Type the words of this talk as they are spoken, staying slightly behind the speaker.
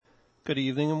Good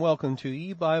evening and welcome to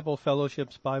E-Bible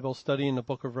Fellowship's Bible study in the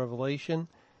book of Revelation.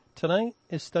 Tonight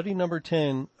is study number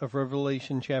 10 of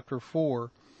Revelation chapter 4,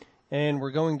 and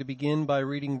we're going to begin by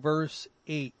reading verse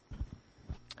 8.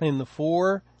 And the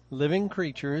 4 living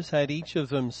creatures had each of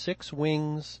them 6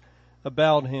 wings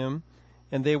about him,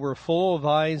 and they were full of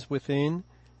eyes within,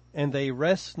 and they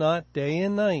rest not day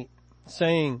and night,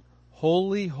 saying,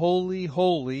 Holy, holy,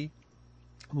 holy,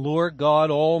 Lord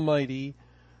God Almighty,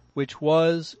 which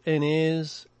was and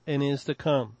is to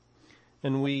come.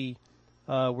 And we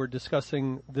were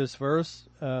discussing this verse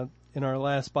in our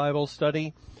last Bible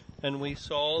study, and we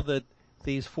saw that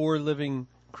these 4 living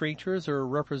creatures are a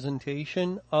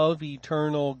representation of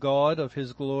eternal God, of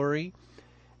His glory,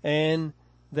 and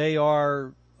they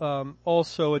are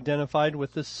also identified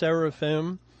with the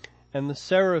seraphim, and the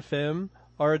seraphim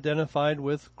are identified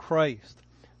with Christ.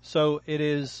 So it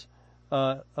is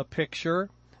a picture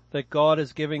that God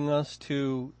is giving us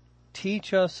to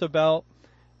teach us about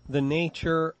the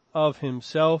nature of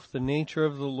Himself, the nature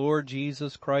of the Lord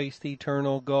Jesus Christ,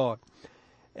 eternal God.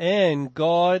 And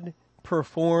God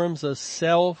performs a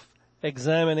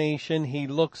self-examination. He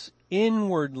looks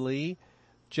inwardly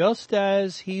just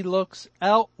as He looks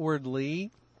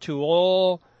outwardly to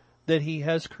all that He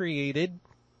has created.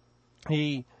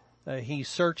 He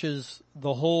searches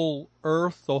the whole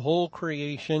earth, the whole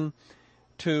creation,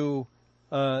 to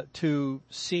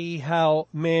see how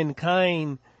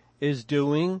mankind is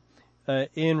doing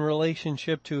in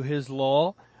relationship to His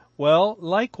law. Well,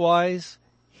 likewise,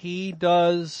 He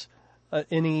does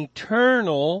an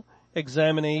eternal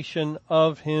examination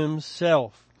of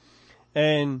Himself.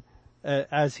 And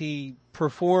as He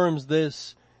performs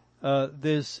this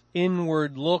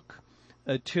inward look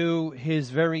to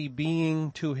His very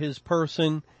being, to His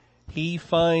person, He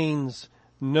finds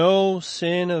no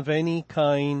sin of any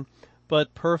kind,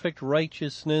 but perfect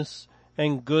righteousness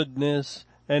and goodness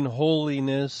and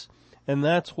holiness. And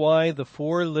that's why the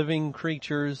 4 living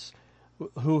creatures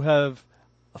who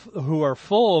are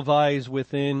full of eyes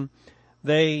within,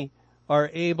 they are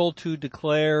able to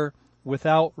declare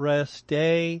without rest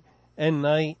day and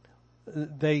night.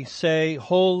 They say,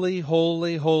 Holy,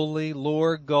 holy, holy,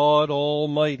 Lord God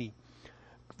Almighty.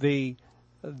 The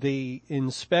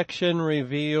inspection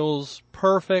reveals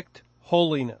perfect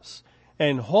holiness.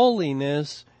 And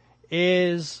holiness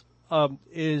is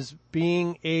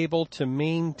being able to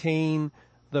maintain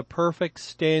the perfect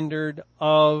standard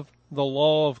of the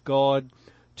law of God,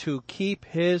 to keep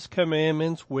His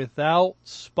commandments without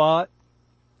spot,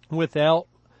 without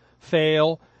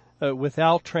fail,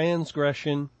 without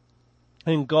transgression.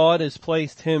 And God has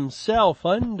placed Himself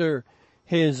under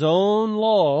His own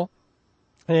law,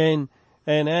 and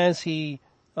as He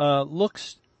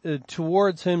looks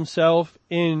towards Himself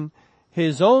in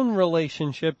His own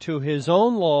relationship to His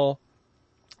own law,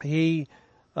 He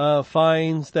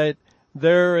finds that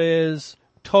there is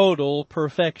total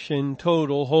perfection,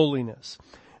 total holiness.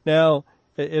 Now,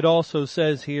 it also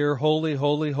says here, Holy,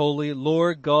 holy, holy,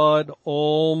 Lord God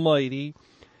Almighty.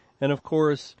 And of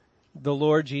course, the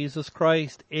Lord Jesus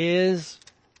Christ is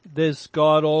this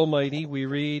God Almighty. We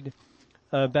read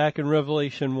back in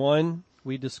Revelation 1,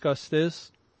 we discussed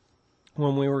this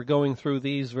when we were going through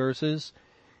these verses.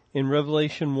 In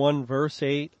Revelation 1 verse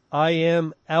 8, I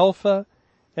am Alpha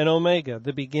and Omega,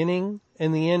 the beginning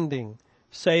and the ending,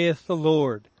 saith the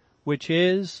Lord, which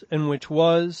is and which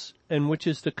was and which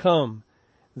is to come,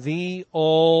 the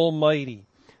Almighty.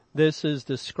 This is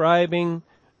describing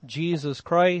Jesus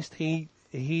Christ. He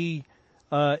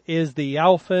is the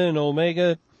Alpha and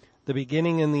Omega, the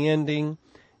beginning and the ending.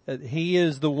 He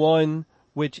is the one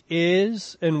which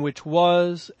is and which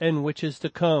was and which is to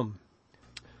come,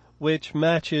 which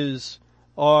matches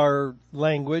our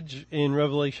language in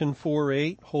Revelation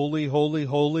 4:8, Holy, holy,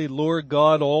 holy, Lord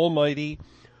God Almighty,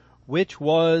 which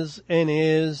was and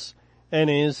is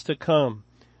to come.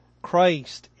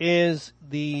 Christ is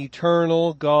the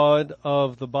eternal God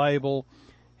of the Bible.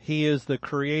 He is the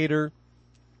Creator.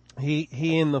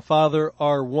 He and the Father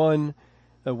are one.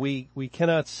 We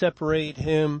cannot separate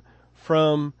Him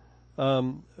from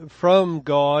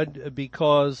God,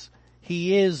 because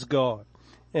He is God.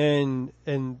 And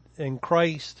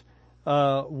Christ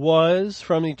was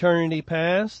from eternity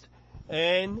past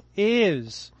and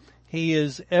is. He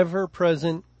is ever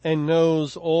present and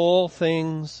knows all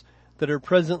things that are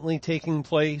presently taking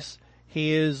place.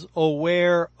 He is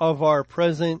aware of our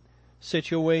present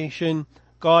situation.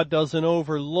 God doesn't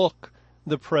overlook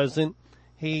the present.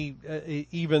 He,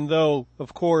 even though,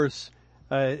 of course,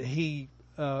 He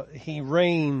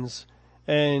reigns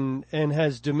and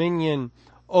has dominion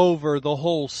over the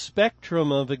whole spectrum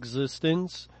of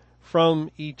existence from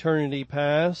eternity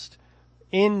past,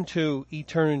 into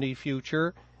eternity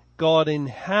future. God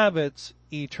inhabits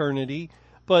eternity,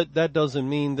 but that doesn't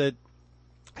mean that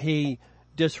he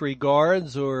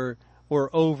disregards or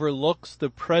overlooks the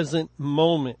present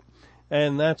moment.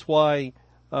 And that's why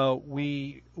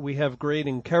we have great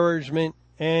encouragement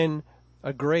and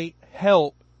a great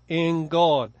help in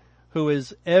God, who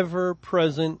is ever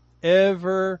present,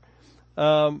 ever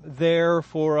there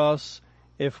for us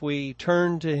if we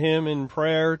turn to him in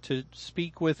prayer to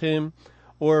speak with him,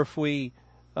 or if we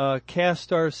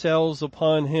cast ourselves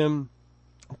upon him,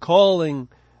 calling,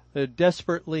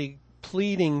 desperately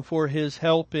pleading for his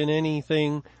help in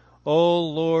anything. Oh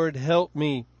Lord, help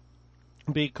me,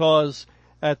 because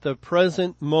at the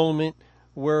present moment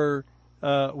we're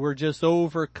just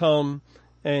overcome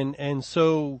and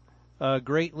so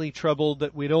greatly troubled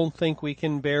that we don't think we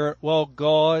can bear it. Well,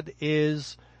 God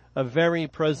is a very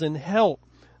present help,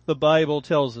 the Bible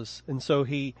tells us. And so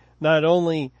he not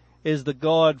only is the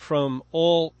God from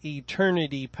all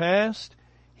eternity past,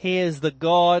 he is the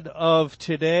God of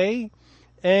today,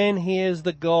 and he is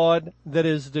the God that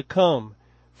is to come.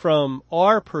 From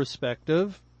our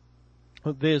perspective,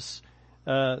 this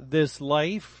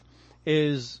life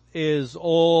is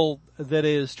all that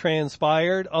is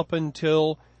transpired up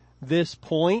until this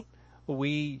point.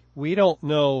 We don't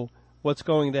know what's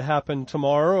going to happen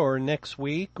tomorrow or next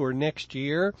week or next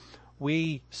year.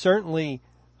 We certainly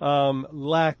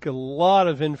lack a lot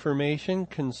of information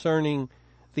concerning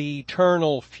the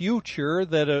eternal future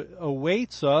that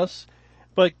awaits us,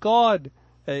 but God,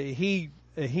 he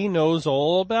knows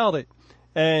all about it,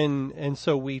 and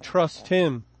so we trust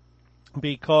him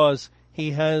because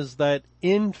he has that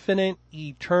infinite,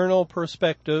 eternal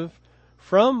perspective,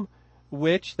 from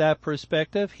which that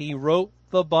perspective he wrote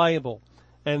the Bible.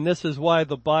 And this is why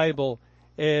the Bible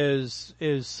is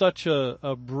such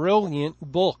a brilliant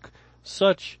book,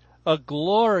 such a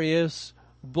glorious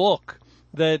book,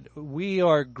 that we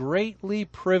are greatly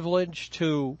privileged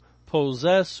to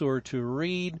possess or to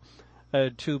read,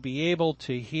 to be able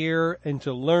to hear and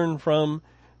to learn from.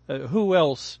 Who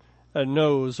else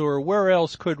knows, or where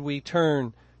else could we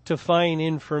turn to find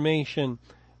information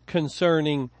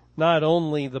concerning not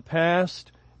only the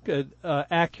past,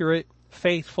 accurate,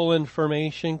 faithful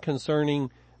information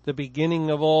concerning the beginning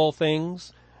of all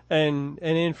things, and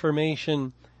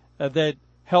information that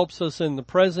helps us in the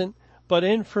present, but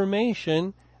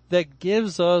information that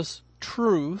gives us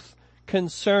truth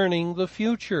concerning the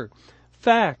future,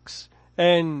 facts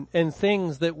and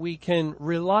things that we can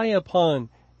rely upon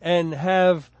and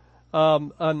have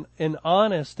an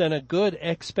honest and a good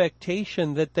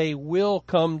expectation that they will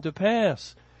come to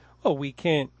pass. Well, we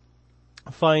can't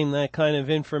find that kind of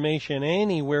information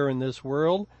anywhere in this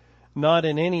world, not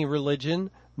in any religion,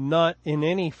 not in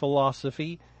any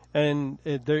philosophy, and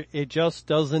it just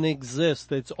doesn't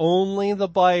exist. It's only the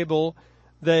Bible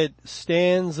that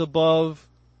stands above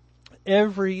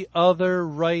every other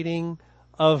writing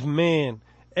of man,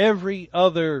 every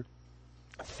other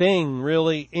thing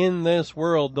really in this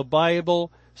world. The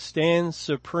Bible stands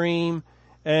supreme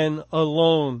and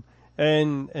alone,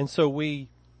 and so we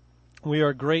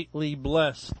are greatly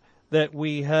blessed that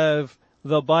we have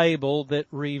the Bible that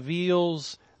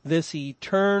reveals this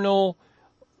eternal,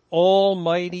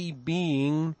 almighty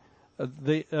being,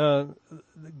 the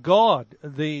God,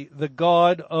 the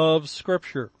God of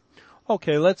Scripture.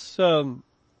 Okay, let's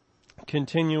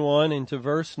continue on into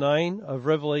verse 9 of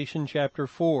Revelation chapter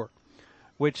 4,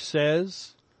 which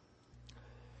says,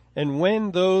 "And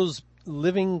when those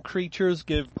living creatures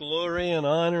give glory and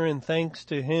honor and thanks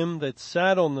to him that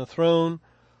sat on the throne,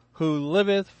 who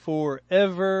liveth for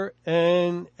ever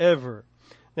and ever."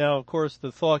 Now, of course,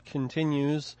 the thought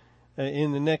continues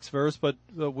in the next verse, but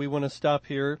we want to stop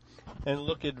here and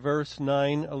look at verse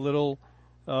 9 a little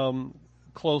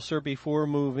closer before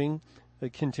moving,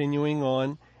 continuing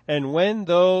on. "And when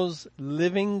those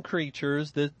living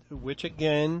creatures, which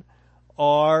again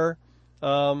are,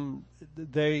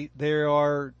 they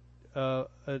are a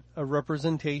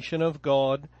representation of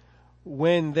God,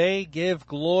 when they give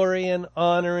glory and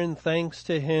honor and thanks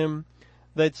to him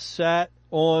that sat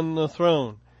on the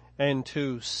throne." And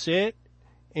to sit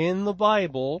in the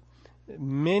Bible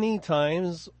many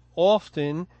times,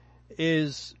 often,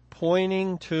 is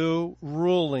pointing to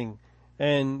ruling.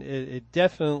 And it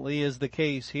definitely is the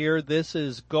case here. This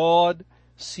is God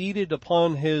seated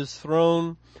upon his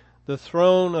throne, the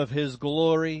throne of his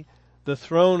glory, the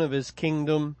throne of his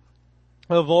kingdom,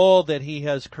 of all that he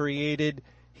has created.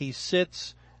 He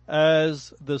sits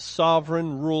as the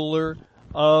sovereign ruler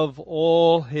of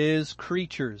all his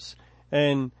creatures.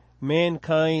 And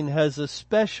mankind has a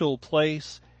special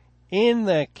place in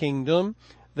that kingdom.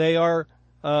 They are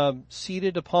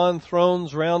seated upon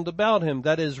thrones round about him,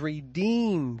 that is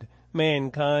redeemed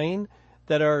mankind,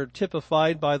 that are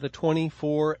typified by the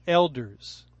 24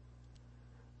 elders.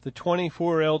 The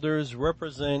 24 elders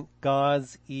represent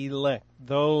God's elect,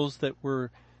 those that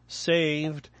were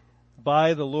saved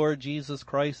by the Lord Jesus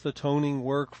Christ's atoning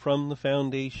work from the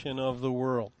foundation of the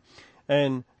world.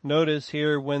 And notice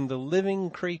here, when the living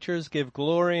creatures give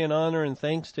glory and honor and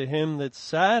thanks to him that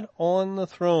sat on the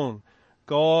throne,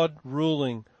 God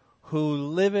ruling, who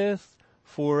liveth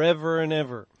forever and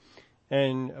ever.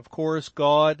 And of course,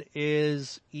 God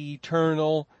is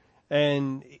eternal,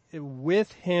 and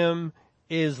with him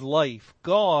is life.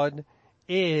 God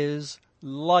is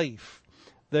life.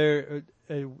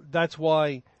 That's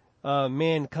why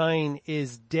mankind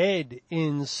is dead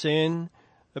in sin,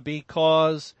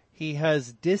 because he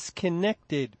has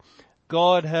disconnected.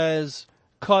 God has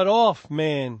cut off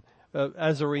man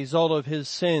as a result of his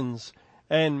sins,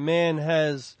 and man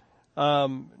has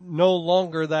no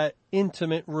longer that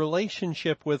intimate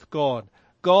relationship with God.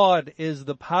 God is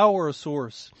the power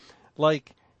source,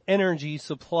 like energy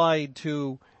supplied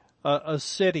to a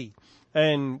city.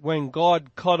 And when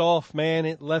God cut off man,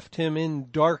 it left him in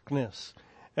darkness.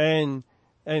 And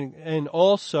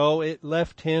also it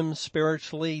left him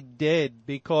spiritually dead,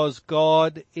 because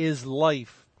God is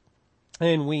life.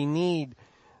 And we need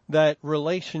that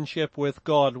relationship with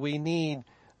God. We need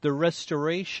the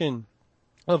restoration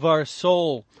of our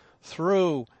soul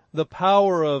through the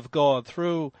power of God,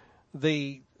 through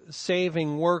the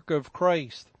saving work of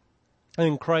Christ.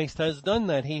 And Christ has done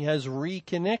that. He has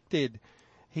reconnected.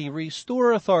 He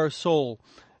restoreth our soul.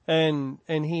 And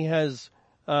he has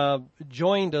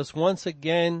joined us once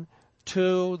again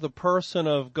to the person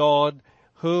of God,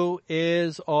 who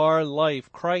is our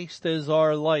life. Christ is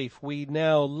our life. We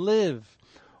now live.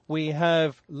 We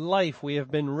have life. We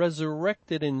have been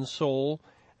resurrected in soul,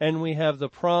 and we have the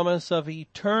promise of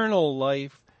eternal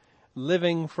life,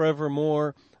 living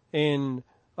forevermore in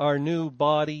our new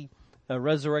body, a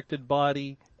resurrected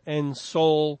body and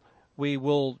soul. We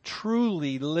will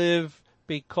truly live,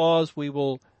 because we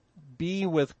will be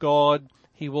with God.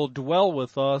 He will dwell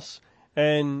with us,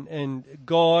 and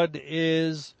God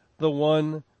is the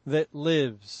one that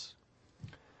lives.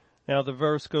 Now the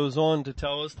verse goes on to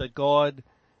tell us that God,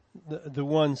 the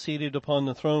one seated upon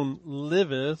the throne,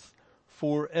 liveth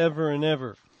forever and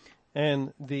ever.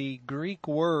 And the Greek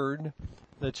word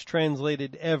that's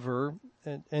translated ever,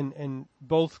 and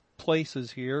both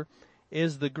places here,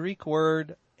 is the Greek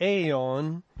word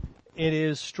aeon. It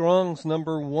is Strong's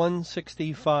number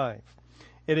 165.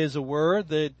 It is a word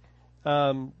that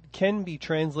can be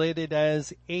translated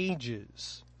as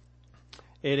ages.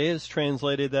 It is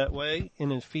translated that way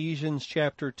in Ephesians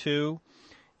chapter 2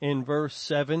 in verse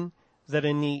 7, that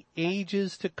in the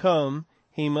ages to come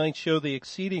he might show the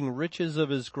exceeding riches of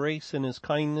his grace and his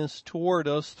kindness toward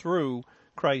us through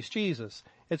Christ Jesus.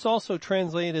 It's also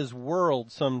translated as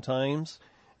world sometimes,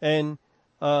 and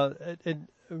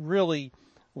really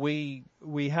we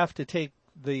have to take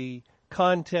the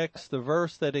context, the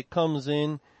verse that it comes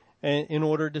in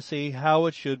order to see how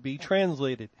it should be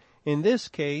translated. In this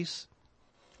case,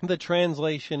 the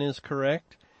translation is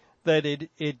correct, that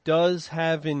it does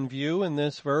have in view in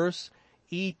this verse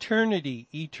eternity,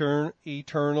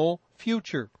 eternal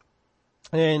future.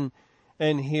 And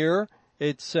here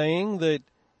it's saying that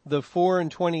the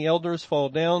 24 elders fall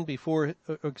down before,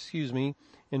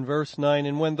 in verse 9,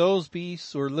 and when those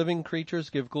beasts or living creatures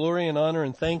give glory and honor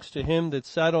and thanks to him that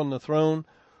sat on the throne,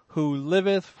 who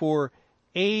liveth for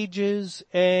ages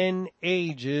and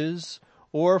ages,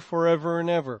 or forever and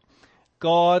ever.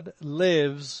 God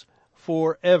lives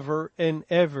forever and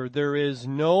ever. There is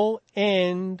no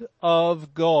end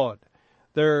of God.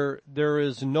 There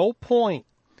is no point.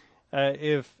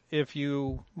 If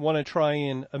you want to try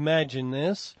and imagine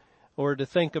this, or to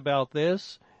think about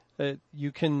this,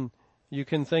 you can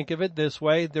think of it this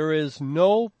way. There is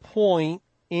no point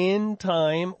in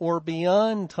time or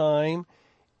beyond time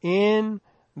in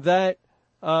that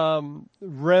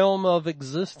realm of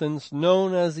existence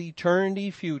known as eternity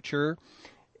future,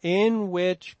 in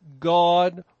which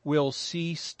God will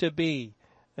cease to be.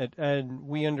 And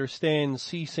we understand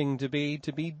ceasing to be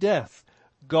death.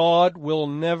 God will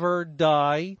never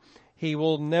die. He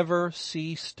will never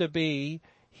cease to be.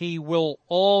 He will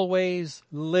always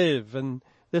live. And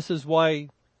this is why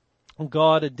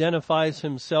God identifies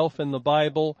himself in the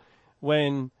Bible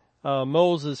when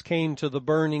Moses came to the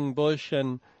burning bush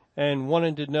and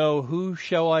wanted to know, who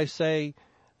shall I say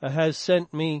has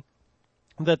sent me?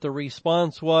 That the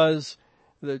response was,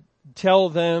 tell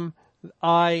them,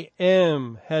 I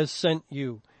am has sent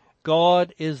you.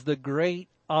 God is the great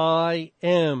I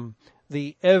am,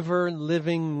 the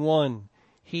ever-living one.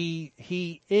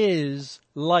 He is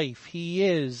life. He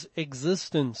is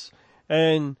existence.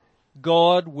 And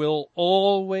God will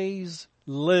always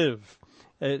live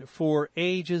for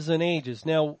ages and ages.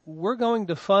 Now, we're going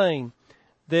to find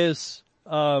this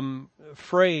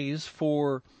phrase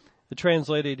for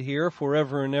translated here,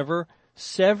 forever and ever,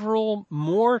 several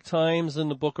more times in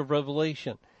the book of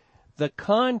Revelation. The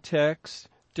context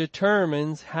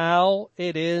determines how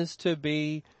it is to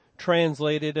be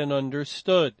translated and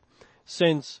understood.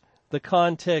 Since the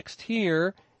context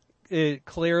here, it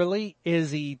clearly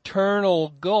is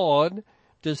eternal God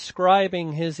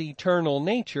describing his eternal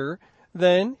nature,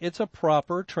 then it's a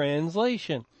proper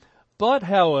translation. But,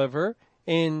 however,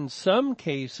 in some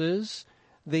cases,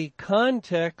 the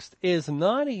context is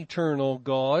not eternal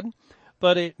God,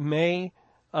 but it may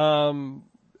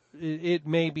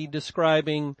be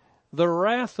describing the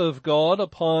wrath of God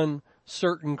upon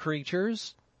certain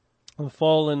creatures,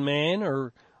 fallen man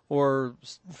or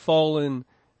fallen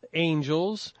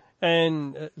angels,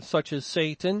 and such as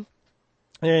Satan.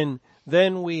 And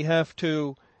then we have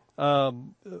to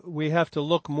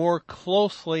look more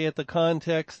closely at the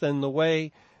context and the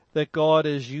way that God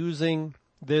is using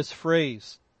this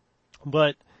phrase.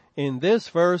 But in this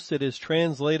verse, it is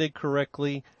translated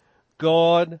correctly,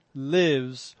 God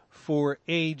lives for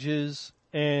ages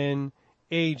and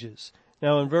ages.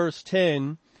 Now in verse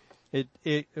 10,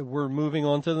 we're moving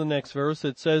on to the next verse.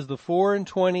 It says, the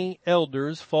 24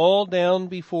 elders fall down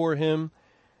before him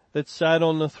that sat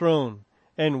on the throne,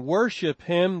 and worship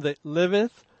him that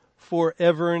liveth for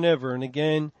ever and ever. And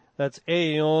again, that's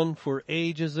aeon, for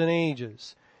ages and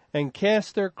ages. And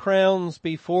cast their crowns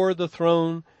before the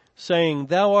throne, saying,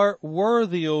 Thou art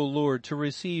worthy, O Lord, to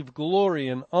receive glory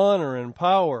and honor and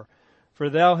power, for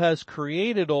thou hast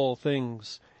created all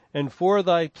things, and for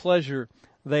thy pleasure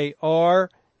they are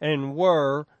and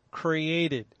were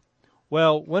created.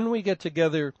 Well, when we get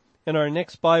together in our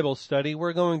next Bible study,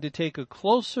 we're going to take a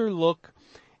closer look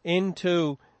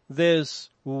into this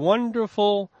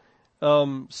wonderful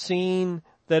scene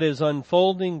that is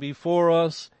unfolding before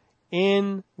us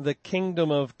in the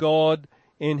kingdom of God,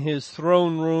 in his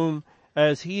throne room,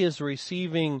 as he is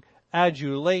receiving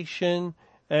adulation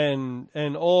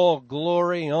and all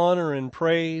glory, honor, and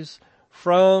praise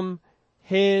from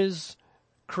his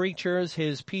creatures,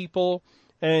 his people,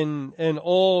 and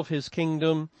all of his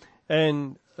kingdom.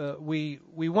 And we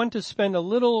want to spend a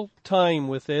little time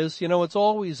with this. You know, it's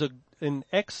always an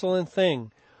excellent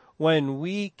thing when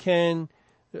we can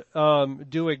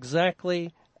do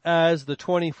exactly as the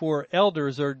 24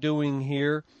 elders are doing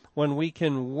here, when we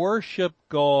can worship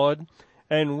God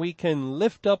and we can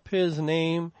lift up his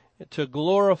name to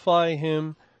glorify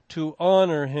him, to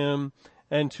honor him,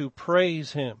 and to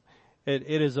praise him. It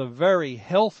is a very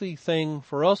healthy thing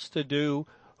for us to do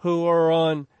who are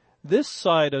on this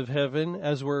side of heaven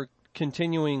as we're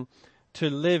continuing to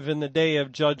live in the day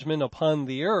of judgment upon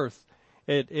the earth.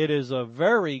 It is a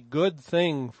very good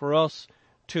thing for us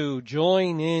to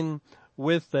join in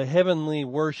with the heavenly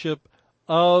worship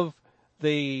of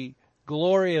the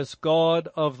glorious God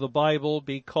of the Bible,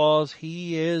 because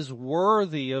he is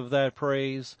worthy of that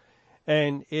praise,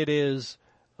 and it is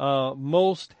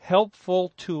most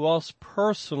helpful to us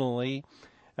personally.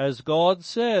 As God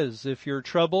says, if you're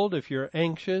troubled, if you're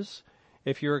anxious,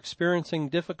 if you're experiencing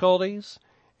difficulties,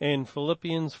 in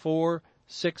Philippians 4,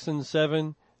 6, and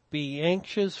 7, be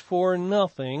anxious for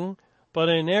nothing, but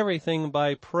in everything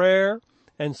by prayer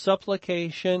and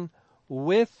supplication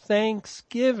with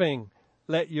thanksgiving,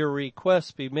 let your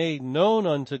requests be made known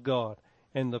unto God,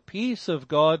 and the peace of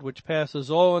God, which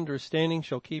passes all understanding,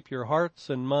 shall keep your hearts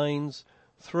and minds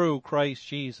through Christ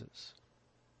Jesus.